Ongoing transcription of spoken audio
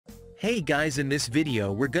Hey guys, in this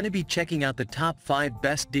video we're gonna be checking out the top 5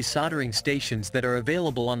 best desoldering stations that are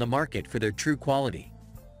available on the market for their true quality.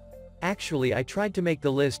 Actually, I tried to make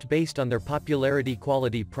the list based on their popularity,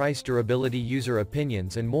 quality, price, durability, user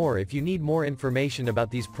opinions and more. If you need more information about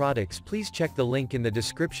these products, please check the link in the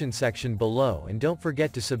description section below and don't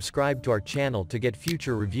forget to subscribe to our channel to get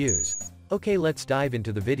future reviews. Okay, let's dive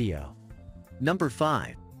into the video. Number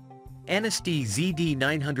 5. Anesty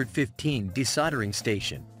ZD915 Desoldering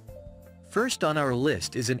Station. First on our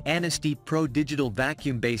list is an Anesty Pro digital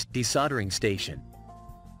vacuum-based desoldering station.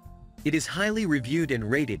 It is highly reviewed and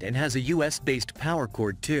rated and has a US-based power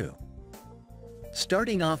cord too.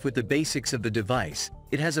 Starting off with the basics of the device,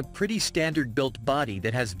 it has a pretty standard built body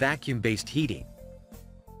that has vacuum-based heating.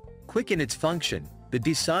 Quick in its function, the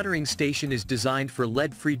desoldering station is designed for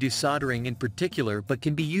lead-free desoldering in particular but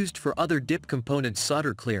can be used for other dip components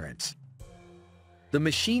solder clearance. The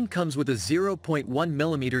machine comes with a 0.1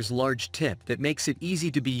 mm large tip that makes it easy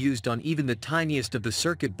to be used on even the tiniest of the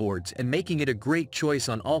circuit boards and making it a great choice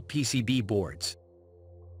on all PCB boards.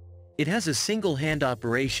 It has a single hand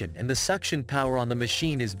operation and the suction power on the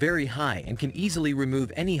machine is very high and can easily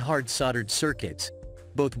remove any hard soldered circuits,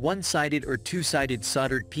 both one-sided or two-sided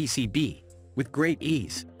soldered PCB, with great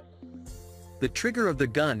ease. The trigger of the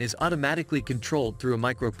gun is automatically controlled through a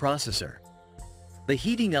microprocessor. The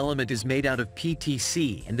heating element is made out of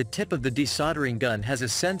PTC and the tip of the desoldering gun has a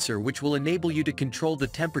sensor which will enable you to control the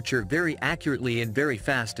temperature very accurately and very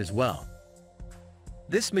fast as well.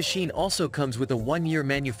 This machine also comes with a 1-year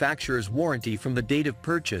manufacturer's warranty from the date of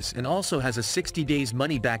purchase and also has a 60 days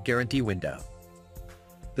money-back guarantee window.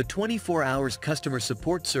 The 24 hours customer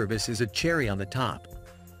support service is a cherry on the top.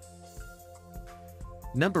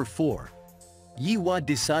 Number 4. Yihua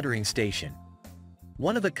Desoldering Station.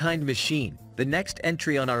 One-of-a-kind machine, the next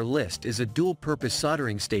entry on our list is a dual-purpose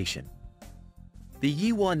soldering station. The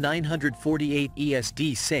Yihua 948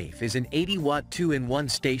 ESD Safe is an 80-watt 2-in-1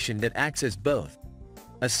 station that acts as both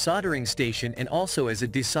a soldering station and also as a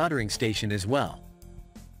desoldering station as well.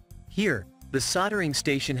 Here, the soldering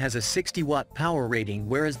station has a 60-watt power rating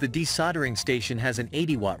whereas the desoldering station has an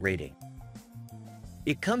 80-watt rating.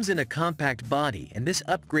 It comes in a compact body and this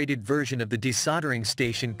upgraded version of the desoldering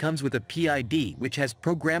station comes with a PID which has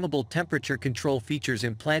programmable temperature control features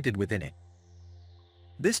implanted within it.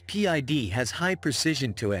 This PID has high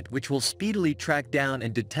precision to it which will speedily track down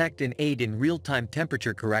and detect and aid in real-time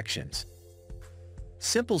temperature corrections.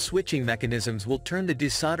 Simple switching mechanisms will turn the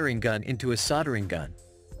desoldering gun into a soldering gun.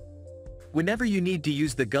 Whenever you need to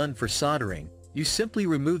use the gun for soldering, you simply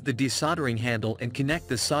remove the desoldering handle and connect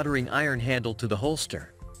the soldering iron handle to the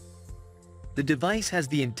holster. The device has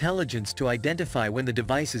the intelligence to identify when the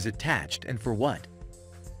device is attached and for what.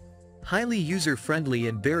 Highly user-friendly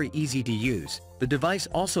and very easy to use, the device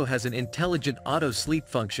also has an intelligent auto-sleep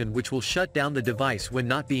function which will shut down the device when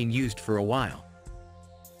not being used for a while.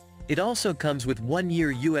 It also comes with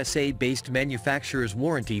 1-year USA-based manufacturer's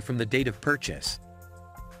warranty from the date of purchase.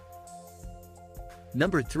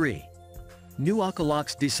 Number 3.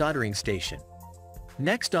 Newacalox Desoldering Station.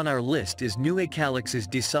 Next on our list is Newacalox's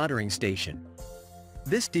desoldering station.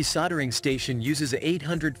 This desoldering station uses a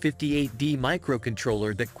 858D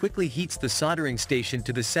microcontroller that quickly heats the soldering station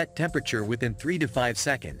to the set temperature within 3 to 5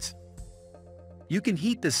 seconds. You can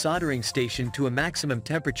heat the soldering station to a maximum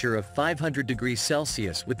temperature of 500 degrees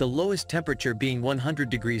Celsius with the lowest temperature being 100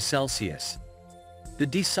 degrees Celsius. The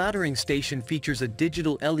desoldering station features a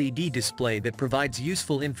digital LED display that provides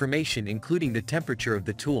useful information including the temperature of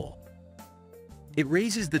the tool. It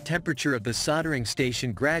raises the temperature of the soldering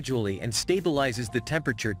station gradually and stabilizes the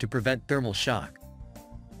temperature to prevent thermal shock.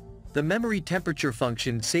 The memory temperature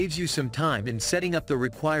function saves you some time in setting up the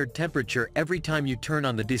required temperature every time you turn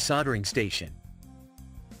on the desoldering station.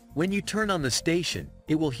 When you turn on the station,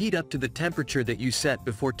 it will heat up to the temperature that you set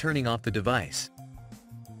before turning off the device.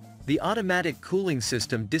 The automatic cooling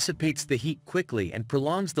system dissipates the heat quickly and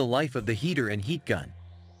prolongs the life of the heater and heat gun.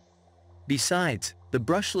 Besides, the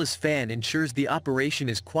brushless fan ensures the operation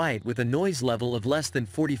is quiet with a noise level of less than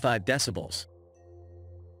 45 decibels.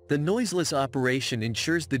 The noiseless operation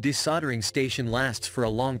ensures the desoldering station lasts for a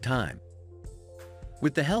long time.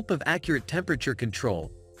 With the help of accurate temperature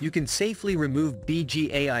control, you can safely remove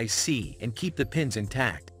BGAIC and keep the pins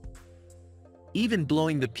intact. Even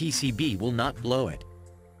blowing the PCB will not blow it.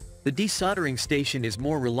 The desoldering station is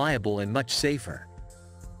more reliable and much safer.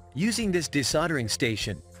 Using this desoldering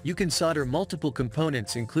station, you can solder multiple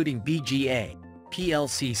components including BGA,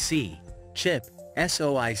 PLCC, chip,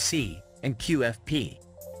 SOIC, and QFP.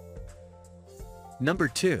 Number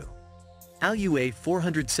 2. Aoyue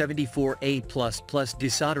 474A++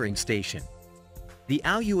 Desoldering Station. The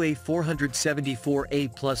Aoyue 474A++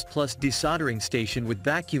 desoldering station with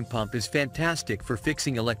vacuum pump is fantastic for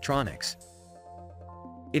fixing electronics.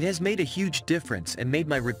 It has made a huge difference and made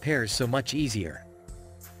my repairs so much easier.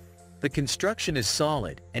 The construction is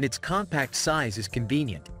solid, and its compact size is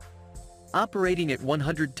convenient. Operating at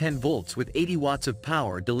 110 volts with 80 watts of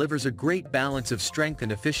power delivers a great balance of strength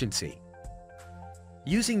and efficiency.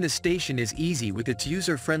 Using the station is easy with its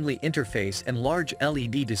user-friendly interface and large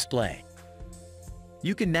LED display.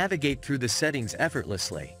 You can navigate through the settings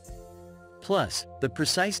effortlessly. Plus, the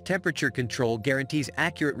precise temperature control guarantees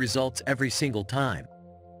accurate results every single time.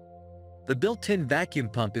 The built-in vacuum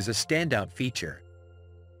pump is a standout feature.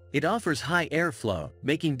 It offers high airflow,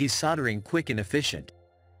 making desoldering quick and efficient.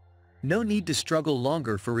 No need to struggle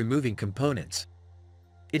longer for removing components.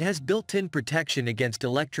 It has built-in protection against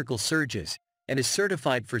electrical surges, and is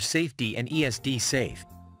certified for safety and ESD safe.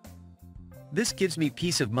 This gives me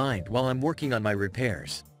peace of mind while I'm working on my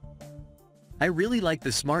repairs. I really like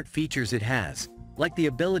the smart features it has, like the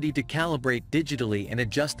ability to calibrate digitally and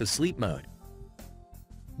adjust the sleep mode.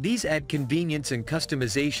 These add convenience and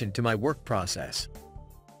customization to my work process.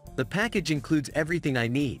 The package includes everything I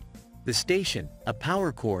need: the station, a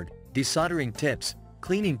power cord, desoldering tips,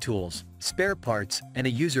 cleaning tools, spare parts, and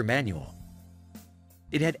a user manual.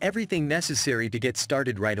 It had everything necessary to get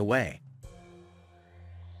started right away.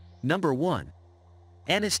 Number 1.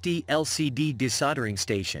 Anesty LCD Desoldering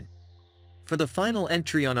Station. For the final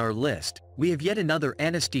entry on our list, we have yet another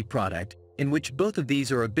Anesty product, in which both of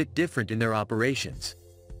these are a bit different in their operations.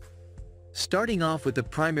 Starting off with the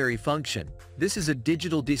primary function, this is a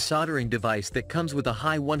digital desoldering device that comes with a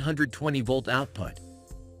high 120-volt output.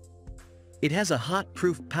 It has a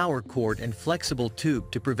hot-proof power cord and flexible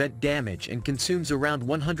tube to prevent damage and consumes around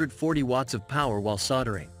 140 watts of power while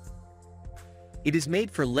soldering. It is made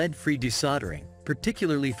for lead-free desoldering,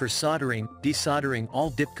 particularly for soldering, desoldering all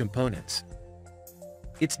dip components.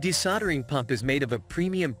 Its desoldering pump is made of a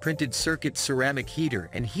premium printed circuit ceramic heater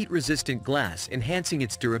and heat-resistant glass, enhancing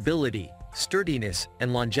its durability, sturdiness,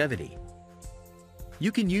 and longevity.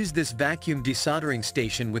 You can use this vacuum desoldering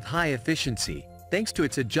station with high efficiency, thanks to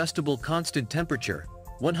its adjustable constant temperature,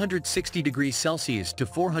 160 degrees Celsius to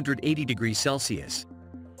 480 degrees Celsius.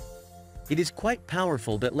 It is quite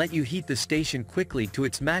powerful that let you heat the station quickly to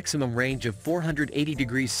its maximum range of 480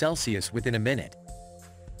 degrees Celsius within a minute.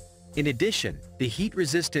 In addition, the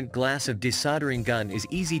heat-resistant glass of desoldering gun is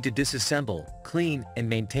easy to disassemble, clean, and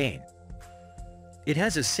maintain. It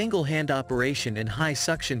has a single-hand operation and high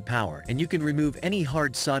suction power, and you can remove any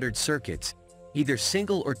hard soldered circuits, either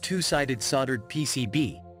single or two-sided soldered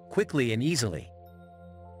PCB, quickly and easily.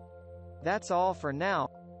 That's all for now.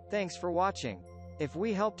 Thanks for watching. If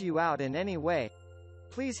we helped you out in any way,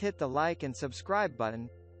 please hit the like and subscribe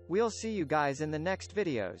button. We'll see you guys in the next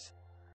videos.